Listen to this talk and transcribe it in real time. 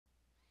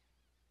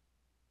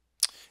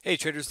Hey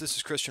traders, this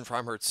is Christian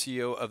Freimert,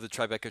 CEO of the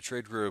Tribeca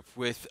Trade Group,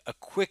 with a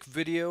quick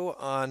video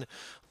on a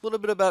little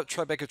bit about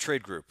Tribeca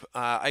Trade Group.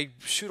 I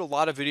shoot a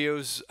lot of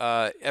videos.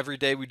 Every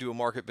day we do a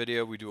market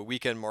video, we do a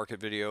weekend market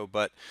video,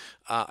 but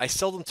I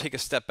seldom take a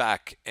step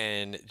back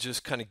and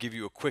just kind of give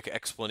you a quick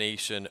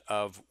explanation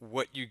of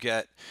what you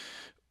get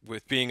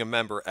with being a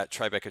member at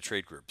Tribeca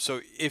Trade Group.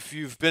 So if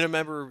you've been a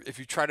member, if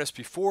you tried us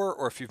before,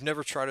 or if you've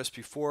never tried us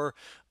before,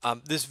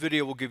 this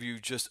video will give you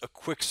just a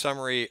quick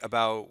summary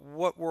about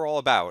what we're all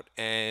about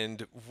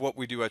and what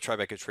we do at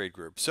Tribeca Trade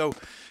Group. So,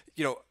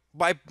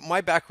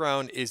 my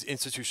background is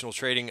institutional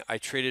trading. I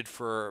traded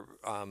for,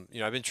 I've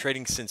been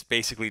trading since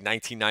basically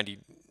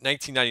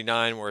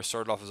 1999, where I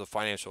started off as a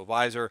financial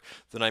advisor.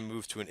 Then I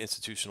moved to an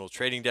institutional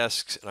trading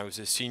desk, and I was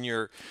a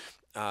senior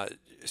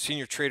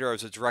trader. I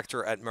was a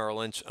director at Merrill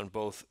Lynch on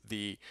both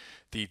the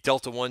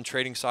Delta One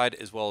trading side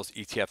as well as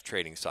ETF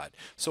trading side.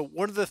 So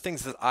one of the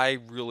things that I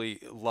really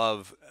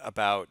love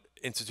about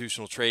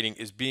institutional trading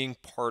is being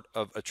part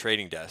of a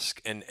trading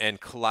desk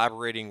and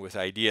collaborating with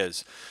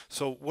ideas.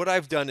 So what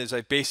I've done is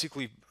I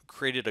basically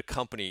created a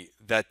company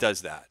that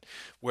does that,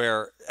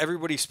 where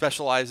everybody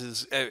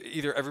specializes,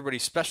 either everybody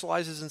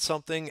specializes in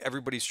something,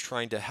 everybody's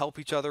trying to help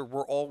each other,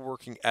 we're all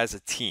working as a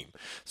team.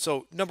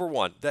 So number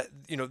one,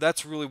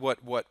 that's really what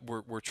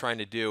we're trying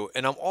to do.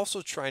 And I'm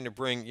also trying to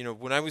bring,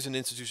 when I was an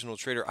institutional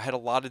trader, I had a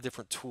lot of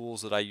different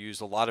tools that I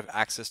used, a lot of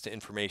access to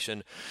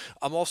information.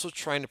 I'm also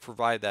trying to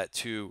provide that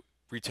to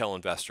retail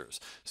investors.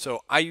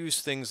 So I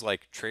use things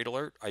like Trade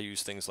Alert. I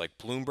use things like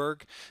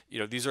Bloomberg.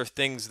 These are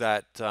things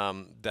that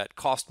that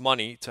cost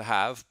money to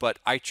have, but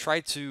I try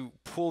to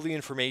pull the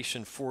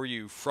information for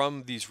you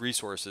from these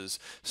resources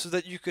so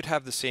that you could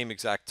have the same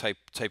exact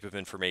type of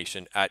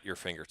information at your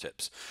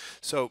fingertips.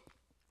 So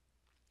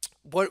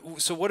what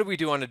do we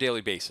do on a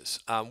daily basis?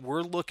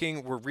 We're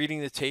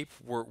reading the tape,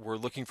 we're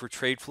looking for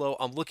trade flow.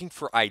 I'm looking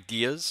for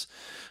ideas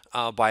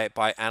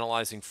by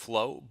analyzing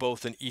flow,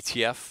 both in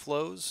ETF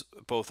flows,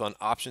 both on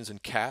options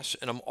and cash,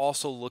 and I'm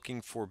also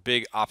looking for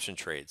big option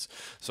trades.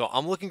 So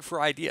I'm looking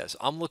for ideas.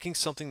 I'm looking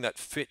something that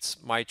fits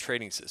my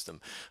trading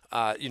system.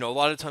 A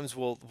lot of times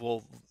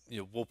we'll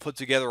put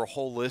together a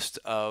whole list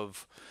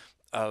of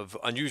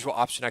unusual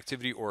option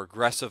activity or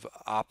aggressive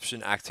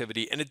option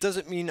activity. And it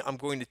doesn't mean I'm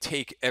going to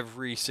take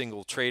every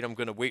single trade. I'm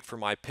going to wait for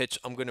my pitch.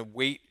 I'm going to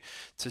wait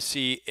to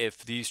see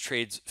if these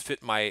trades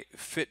fit my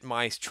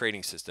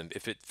trading system,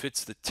 if it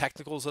fits the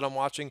technicals that I'm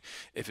watching,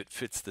 if it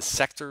fits the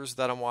sectors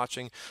that I'm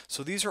watching.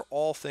 So these are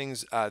all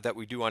things that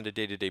we do on a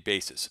day-to-day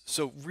basis.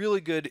 So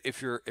really good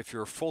if you're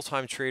a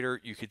full-time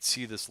trader, you could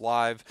see this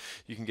live,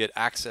 you can get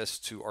access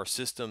to our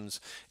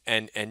systems,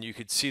 and you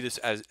could see this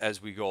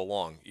as we go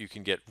along. You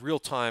can get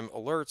real-time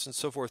alerts and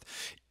so forth.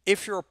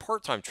 If you're a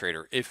part-time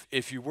trader,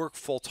 if you work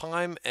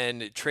full-time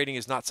and trading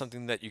is not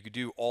something that you could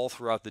do all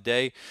throughout the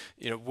day,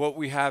 what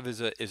we have is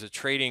a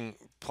trading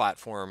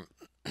platform.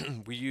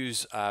 We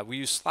use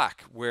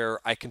Slack,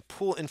 where I can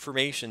pull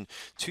information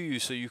to you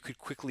so you could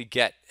quickly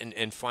get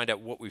and find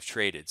out what we've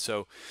traded.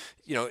 So,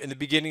 in the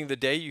beginning of the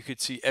day, you could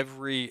see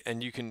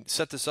and you can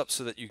set this up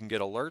so that you can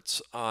get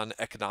alerts on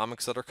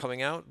economics that are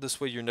coming out.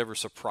 This way you're never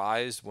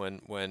surprised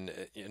when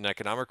an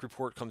economic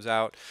report comes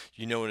out.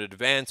 You know in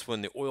advance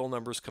when the oil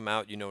numbers come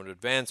out, you know in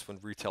advance when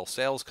retail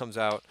sales comes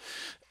out.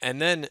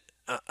 And then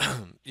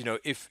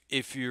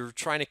if you're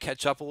trying to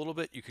catch up a little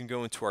bit, you can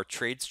go into our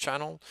trades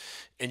channel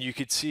and you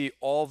could see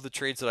all of the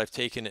trades that I've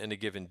taken in a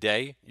given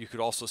day. You could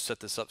also set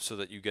this up so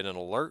that you get an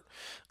alert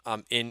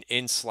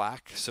in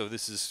Slack. So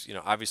this is,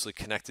 obviously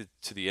connected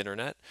to the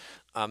internet.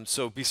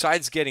 So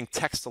besides getting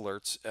text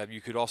alerts,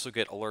 you could also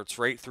get alerts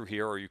right through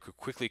here, or you could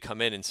quickly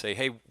come in and say,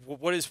 hey,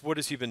 what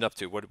has he been up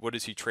to? What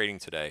is he trading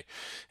today?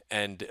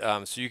 And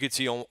so you could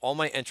see all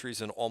my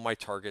entries and all my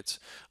targets.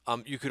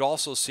 You could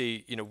also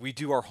see, we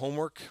do our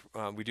homework.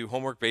 We do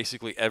homework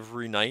basically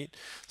every night.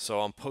 So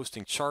I'm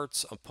posting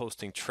charts, I'm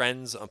posting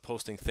trends, I'm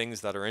posting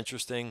things that are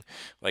interesting.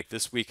 Like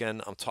this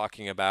weekend, I'm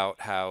talking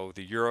about how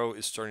the euro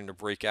is starting to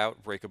break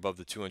above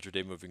the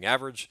 200-day moving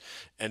average,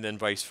 and then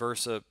vice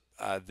versa.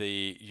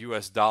 The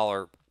US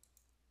dollar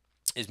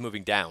is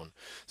moving down.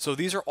 So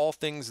these are all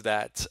things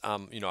that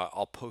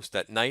I'll post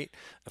at night.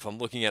 If I'm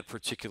looking at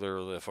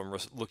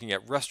looking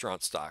at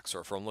restaurant stocks,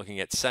 or if I'm looking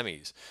at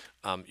semis,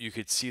 you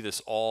could see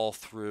this all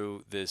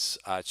through this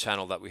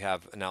channel that we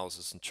have,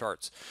 analysis and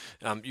charts.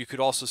 You could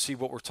also see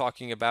what we're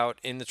talking about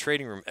in the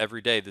trading room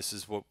every day. This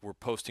is what we're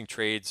posting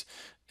trades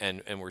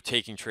and we're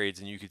taking trades,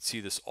 and you could see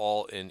this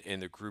all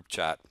in the group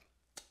chat.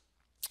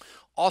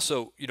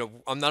 Also,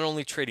 I'm not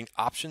only trading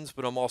options,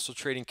 but I'm also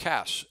trading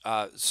cash.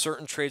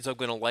 Certain trades I'm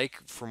going to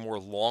like for more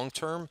long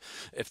term,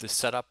 if the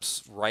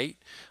setup's right.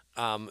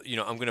 I'm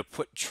going to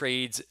put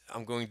trades.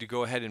 I'm going to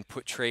go ahead and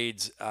put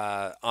trades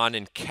on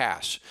in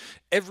cash.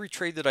 Every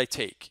trade that I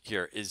take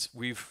here is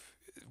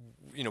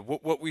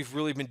what we've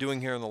really been doing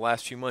here in the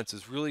last few months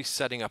is really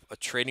setting up a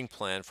trading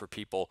plan for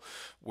people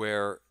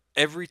where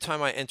every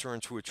time I enter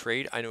into a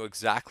trade, I know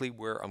exactly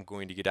where I'm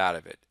going to get out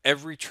of it.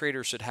 Every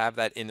trader should have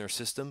that in their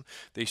system.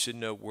 They should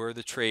know where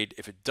the trade,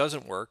 if it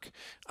doesn't work,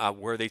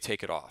 where they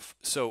take it off.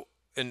 So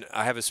and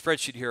I have a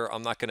spreadsheet here.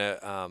 I'm not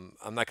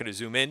gonna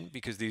zoom in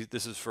because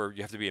this is for,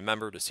 you have to be a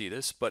member to see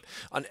this. But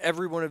on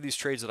every one of these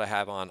trades that I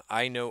have on,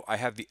 I know I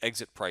have the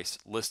exit price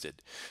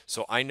listed,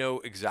 so I know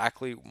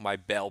exactly my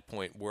bail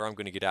point where I'm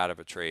going to get out of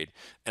a trade,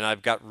 and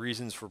I've got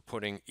reasons for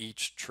putting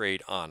each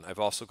trade on. I've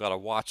also got a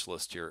watch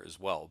list here as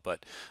well.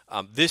 But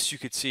this you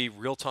could see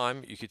real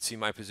time. You could see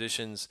my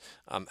positions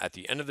at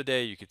the end of the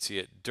day. You could see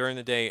it during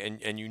the day,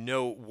 and you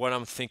know what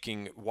I'm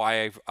thinking,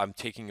 why I'm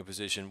taking a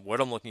position, what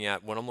I'm looking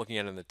at, what I'm looking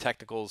at in the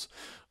technicals.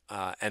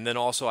 And then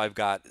also I've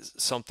got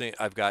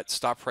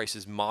stop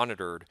prices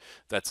monitored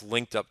that's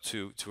linked up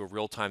to a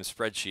real-time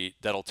spreadsheet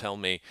that'll tell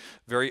me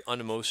very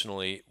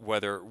unemotionally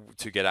whether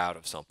to get out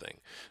of something.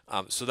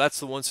 So that's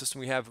the one system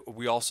we have.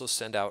 We also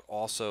send out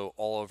also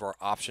all of our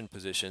option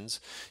positions,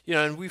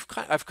 and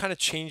I've kind of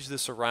changed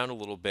this around a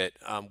little bit,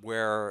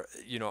 where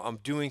I'm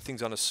doing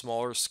things on a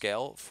smaller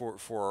scale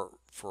for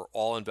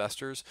all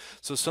investors.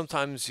 So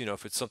sometimes,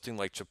 if it's something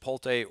like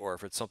Chipotle or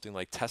if it's something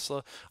like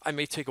Tesla, I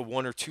may take a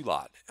 1 or 2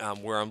 lot,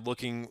 where I'm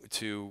looking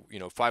to,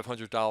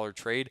 $500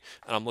 trade,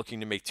 and I'm looking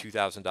to make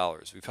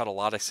 $2,000. We've had a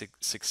lot of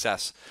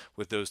success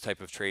with those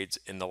type of trades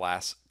in the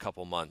last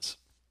couple months.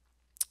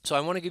 So I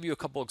want to give you a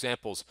couple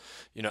examples,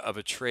 of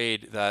a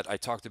trade that I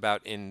talked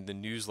about in the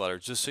newsletter,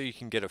 just so you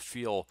can get a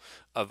feel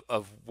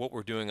of what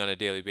we're doing on a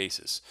daily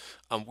basis.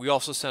 We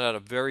also sent out a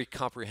very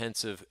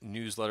comprehensive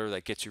newsletter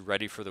that gets you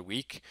ready for the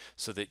week,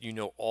 so that you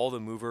know all the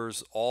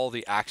movers, all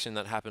the action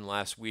that happened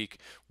last week,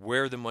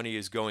 where the money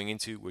is going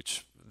into,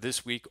 which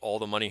this week all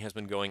the money has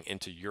been going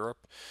into Europe,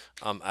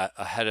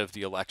 ahead of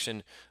the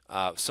election.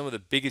 Some of the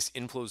biggest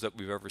inflows that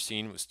we've ever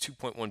seen was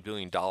 $2.1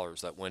 billion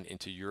that went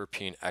into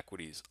European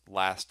equities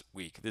last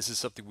week. This is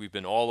something we've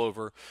been all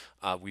over.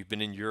 We've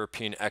been in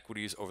European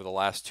equities over the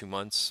last 2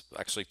 months,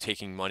 actually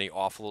taking money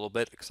off a little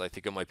bit because I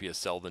think it might be a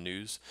sell the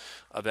news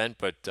event,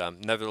 but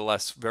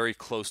nevertheless, very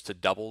close to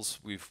doubles.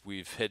 We've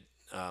hit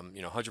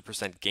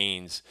 100%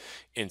 gains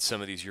in some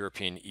of these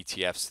European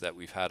ETFs that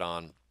we've had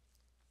on.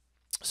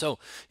 So,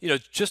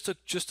 just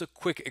a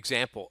quick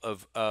example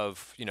of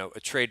a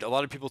trade. A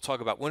lot of people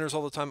talk about winners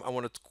all the time. I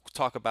want to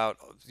talk about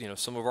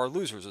some of our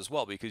losers as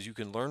well, because you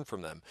can learn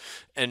from them.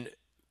 And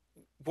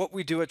what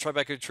we do at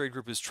Tribeca Trade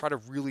Group is try to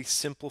really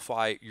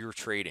simplify your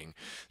trading.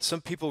 Some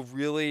people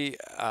really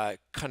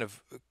kind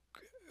of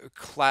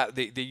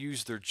they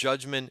use their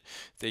judgment,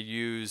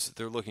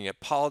 they're looking at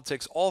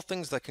politics, all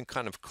things that can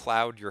kind of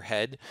cloud your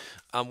head.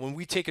 When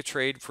we take a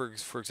trade,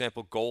 for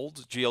example,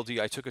 gold, GLD,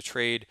 I took a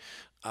trade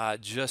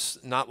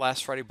just not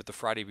last Friday, but the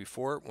Friday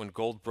before, when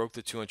gold broke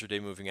the 200-day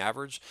moving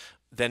average.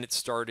 Then it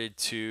started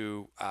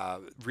to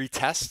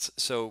retest.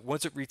 So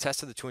once it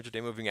retested the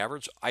 200-day moving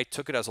average, I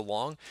took it as a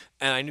long,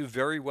 and I knew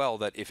very well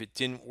that if it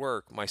didn't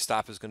work, my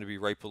stop is going to be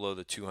right below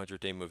the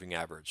 200-day moving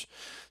average.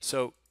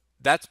 So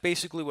that's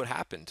basically what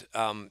happened.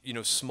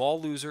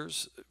 Small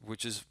losers,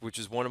 which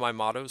is one of my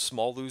mottos.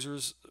 Small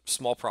losers,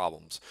 small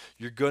problems.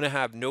 You're going to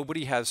have,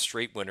 nobody has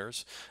straight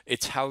winners.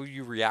 It's how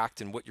you react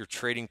and what your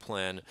trading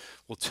plan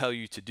will tell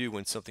you to do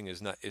when something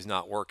is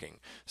not working.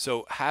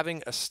 So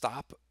having a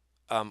stop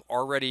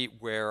already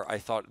where I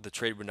thought the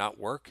trade would not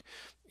work,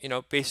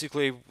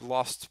 basically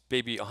lost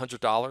maybe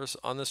 $100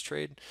 on this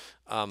trade.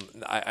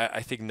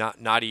 I think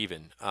not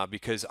even,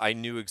 because I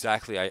knew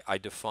exactly, I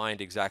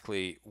defined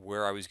exactly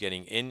where I was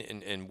getting in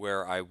and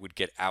where I would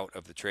get out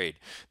of the trade.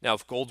 Now,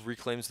 if gold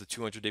reclaims the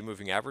 200-day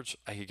moving average,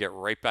 I could get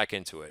right back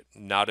into it.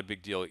 Not a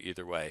big deal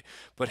either way.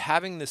 But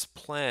having this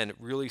plan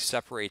really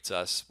separates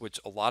us, which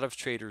a lot of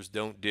traders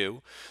don't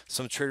do.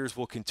 Some traders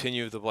will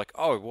continue. They'll be like,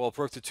 oh, well, it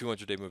broke the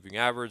 200-day moving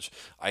average.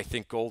 I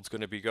think gold's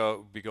going to be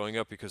going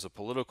up because of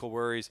political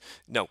worries.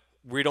 No,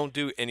 we don't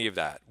do any of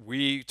that.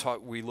 We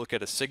look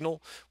at a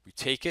signal, we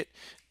take it,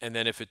 and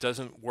then if it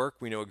doesn't work,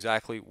 we know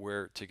exactly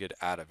where to get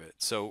out of it.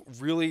 So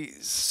really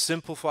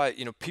simplify,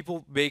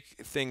 people make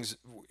things,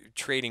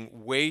 trading,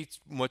 way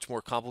much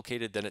more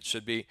complicated than it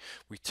should be.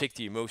 We take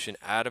the emotion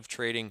out of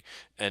trading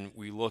and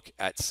we look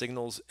at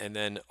signals, and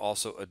then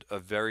also a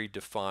very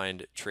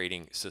defined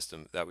trading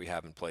system that we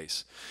have in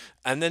place.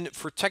 And then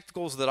for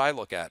technicals that I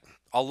look at,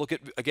 I'll look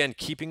at, again,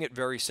 keeping it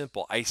very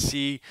simple. I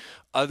see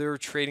other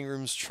trading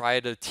rooms try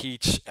to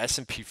teach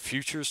S&P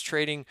futures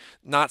trading.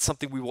 Not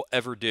something we will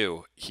ever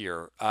do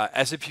here.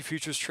 S&P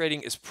futures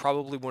trading is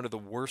probably one of the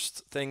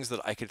worst things that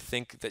I could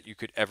think that you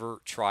could ever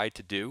try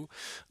to do.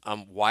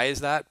 Why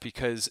is that?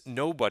 Because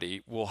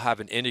nobody will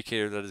have an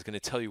indicator that is going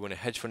to tell you when a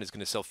hedge fund is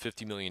going to sell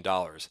 $50 million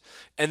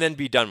and then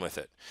be done with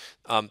it.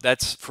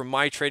 That's from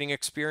my trading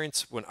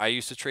experience when I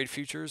used to trade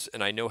futures,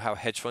 and I know how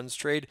hedge funds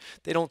trade.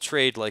 They don't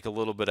trade like a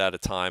little bit at a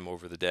time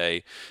over the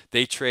day.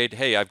 They trade,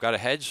 hey, I've got a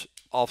hedge.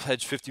 I'll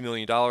hedge $50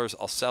 million.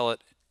 I'll sell it.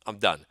 I'm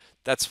done.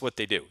 That's what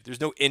they do. There's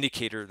no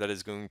indicator that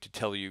is going to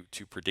tell you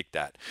to predict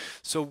that.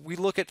 So we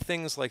look at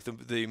things like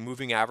the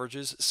moving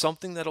averages,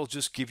 something that'll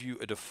just give you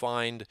a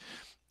defined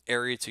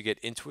area to get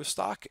into a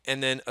stock,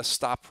 and then a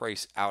stop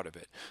price out of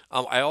it.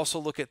 I also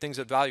look at things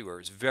at value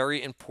areas.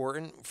 Very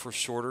important for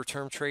shorter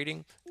term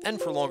trading and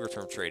for longer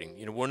term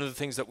trading. One of the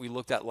things that we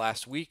looked at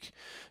last week,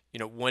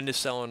 when to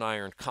sell an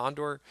iron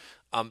condor.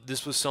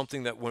 This was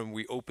something that when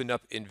we opened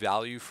up in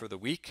value for the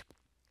week,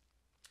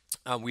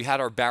 we had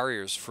our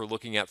barriers for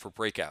looking at for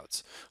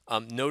breakouts.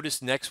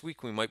 Notice next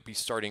week we might be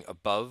starting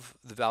above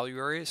the value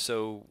area.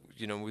 So,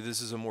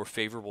 this is a more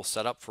favorable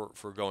setup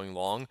for going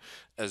long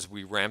as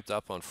we ramped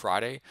up on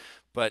Friday.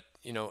 But,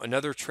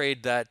 another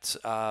trade that,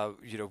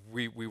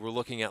 we were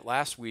looking at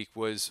last week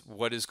was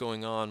what is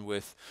going on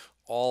with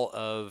all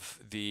of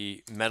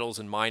the metals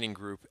and mining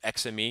group,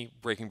 XME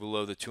breaking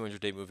below the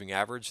 200-day moving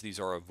average. These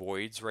are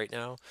avoids right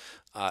now.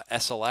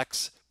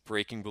 SLX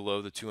breaking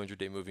below the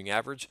 200-day moving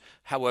average.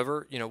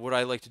 However, what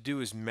I like to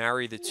do is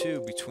marry the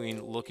two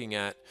between looking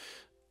at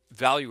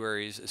value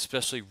areas,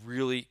 especially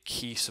really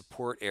key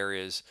support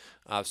areas.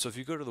 So if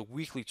you go to the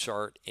weekly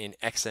chart in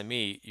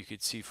XME, you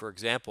could see, for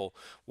example,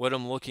 what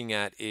I'm looking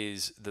at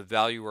is the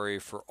value area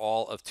for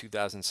all of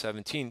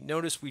 2017.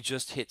 Notice we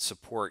just hit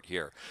support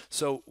here.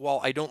 So while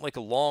I don't like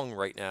a long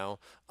right now,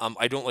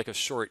 I don't like a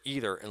short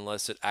either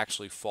unless it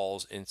actually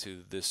falls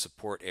into this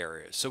support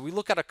area. So we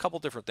look at a couple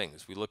different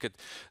things. We look at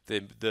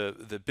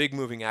the big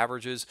moving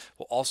averages.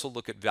 We'll also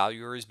look at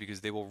value areas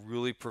because they will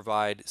really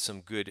provide some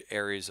good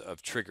areas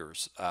of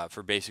triggers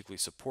for basically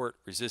support,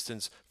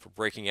 resistance, for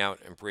breaking out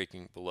and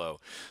breaking below.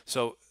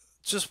 So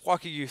just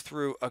walking you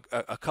through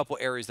a couple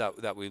areas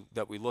that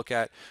we look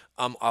at.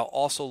 I'll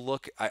also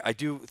look. I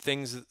do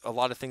a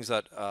lot of things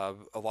that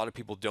a lot of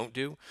people don't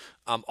do.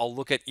 I'll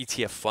look at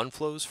ETF fund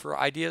flows for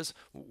ideas.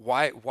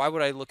 Why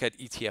would I look at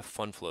ETF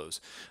fund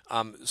flows?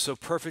 So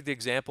perfect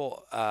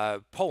example,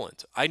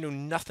 Poland. I know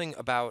nothing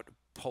about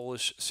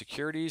Polish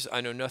securities.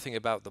 I know nothing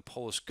about the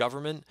Polish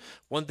government.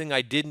 One thing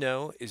I did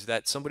know is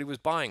that somebody was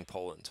buying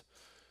Poland.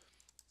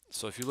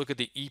 So if you look at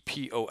the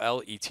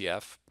EPOL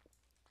ETF,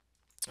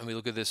 and we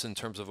look at this in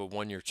terms of a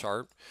one-year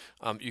chart,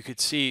 you could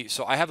see,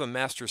 so I have a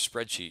master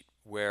spreadsheet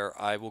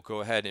where I will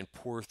go ahead and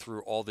pour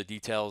through all the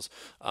details.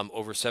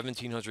 Over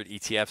 1,700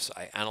 ETFs.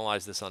 I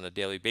analyze this on a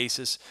daily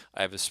basis.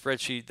 I have a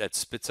spreadsheet that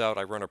spits out,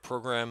 I run a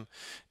program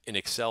in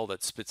Excel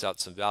that spits out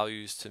some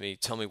values to me,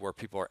 tell me where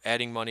people are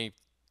adding money,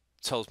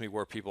 tells me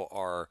where people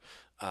are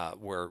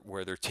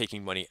where they're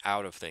taking money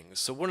out of things.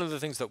 So one of the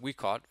things that we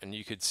caught, and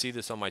you could see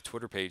this on my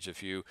Twitter page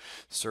if you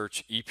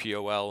search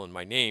EPOL and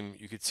my name,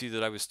 you could see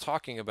that I was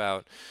talking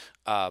about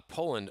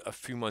Poland a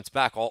few months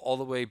back, all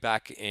the way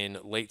back in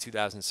late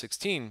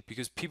 2016,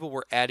 because people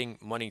were adding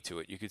money to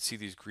it. You could see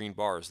these green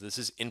bars. This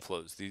is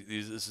inflows.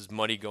 This is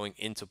money going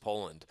into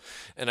Poland.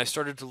 And I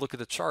started to look at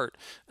the chart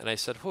and I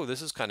said, oh,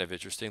 this is kind of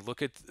interesting.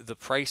 Look at the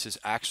price is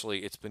actually,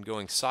 it's been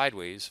going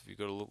sideways. If you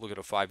go to look at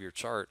a 5-year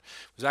chart,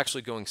 it was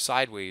actually going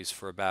sideways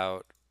for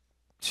about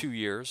 2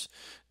 years,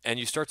 and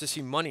you start to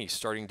see money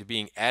starting to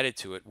being added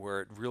to it where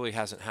it really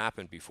hasn't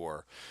happened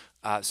before.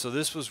 So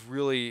this was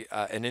really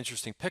an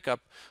interesting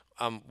pickup.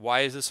 Why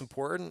is this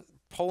important?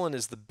 Poland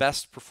is the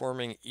best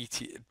performing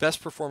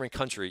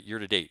country year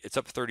to date. It's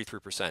up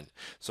 33%.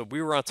 So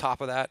we were on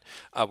top of that.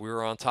 We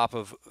were on top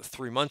of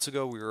 3 months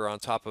ago. We were on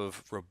top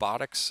of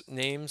robotics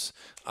names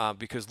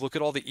because look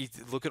at all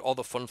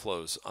the fund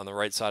flows on the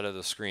right side of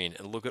the screen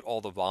and look at all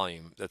the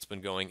volume that's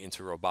been going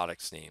into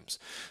robotics names.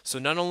 So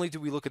not only do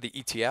we look at the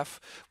ETF,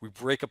 we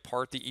break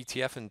apart the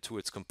ETF into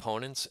its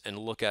components and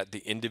look at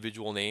the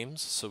individual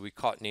names. So we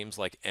caught names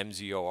like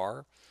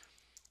MZOR.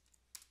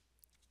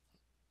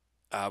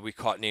 We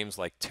caught names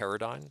like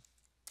Teradyne.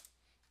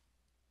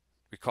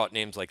 We caught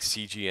names like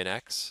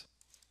CGNX.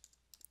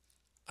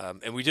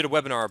 And we did a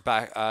webinar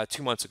back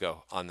 2 months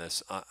ago on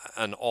this,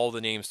 on all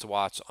the names to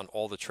watch, on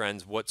all the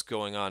trends, what's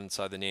going on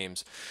inside the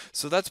names.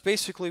 So that's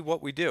basically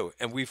what we do.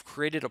 And we've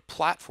created a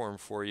platform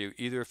for you,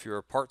 either if you're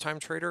a part-time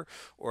trader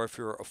or if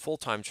you're a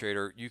full-time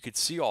trader, you could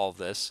see all of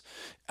this.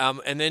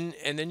 And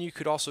then you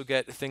could also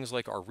get things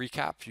like our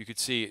recap. You could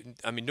see,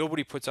 I mean,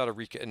 nobody puts out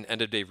an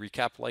end-of-day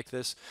recap like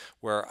this,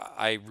 where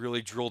I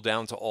really drill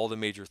down to all the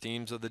major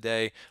themes of the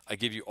day. I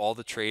give you all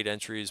the trade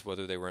entries,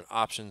 whether they were in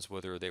options,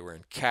 whether they were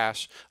in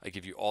cash. I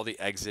give you all the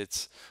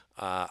exits.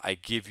 I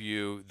give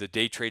you the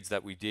day trades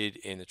that we did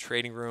in the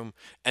trading room,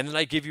 and then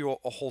I give you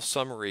a whole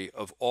summary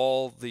of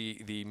all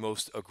the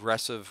most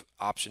aggressive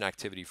option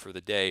activity for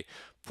the day,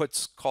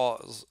 puts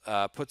calls,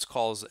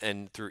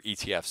 and through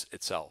ETFs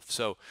itself.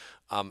 So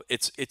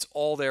it's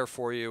all there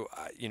for you.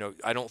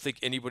 I don't think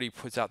anybody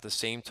puts out the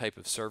same type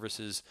of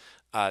services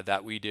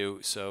that we do.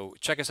 So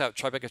check us out,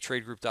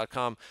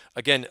 TribecaTradeGroup.com.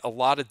 Again, a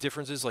lot of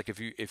differences. Like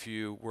if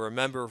you were a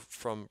member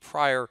from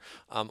prior,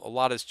 a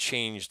lot has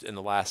changed in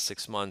the last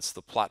 6 months.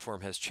 The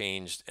platform has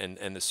changed,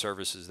 and the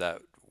services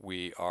that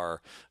we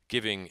are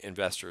giving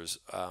investors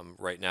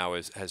right now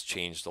has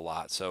changed a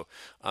lot. So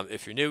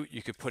if you're new,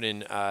 you could put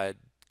in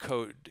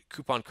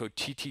coupon code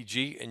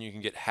TTG and you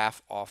can get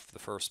half off the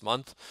first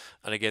month.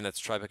 And again,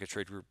 that's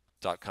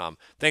TribecaTradeGroup.com.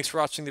 Thanks for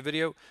watching the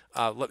video.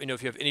 Let me know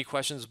if you have any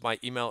questions. My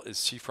email is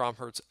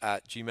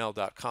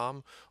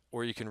cfromhertz@gmail.com,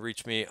 or you can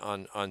reach me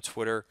on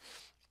Twitter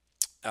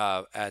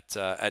at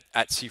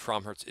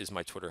cfromhertz is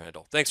my Twitter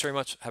handle. Thanks very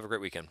much. Have a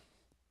great weekend.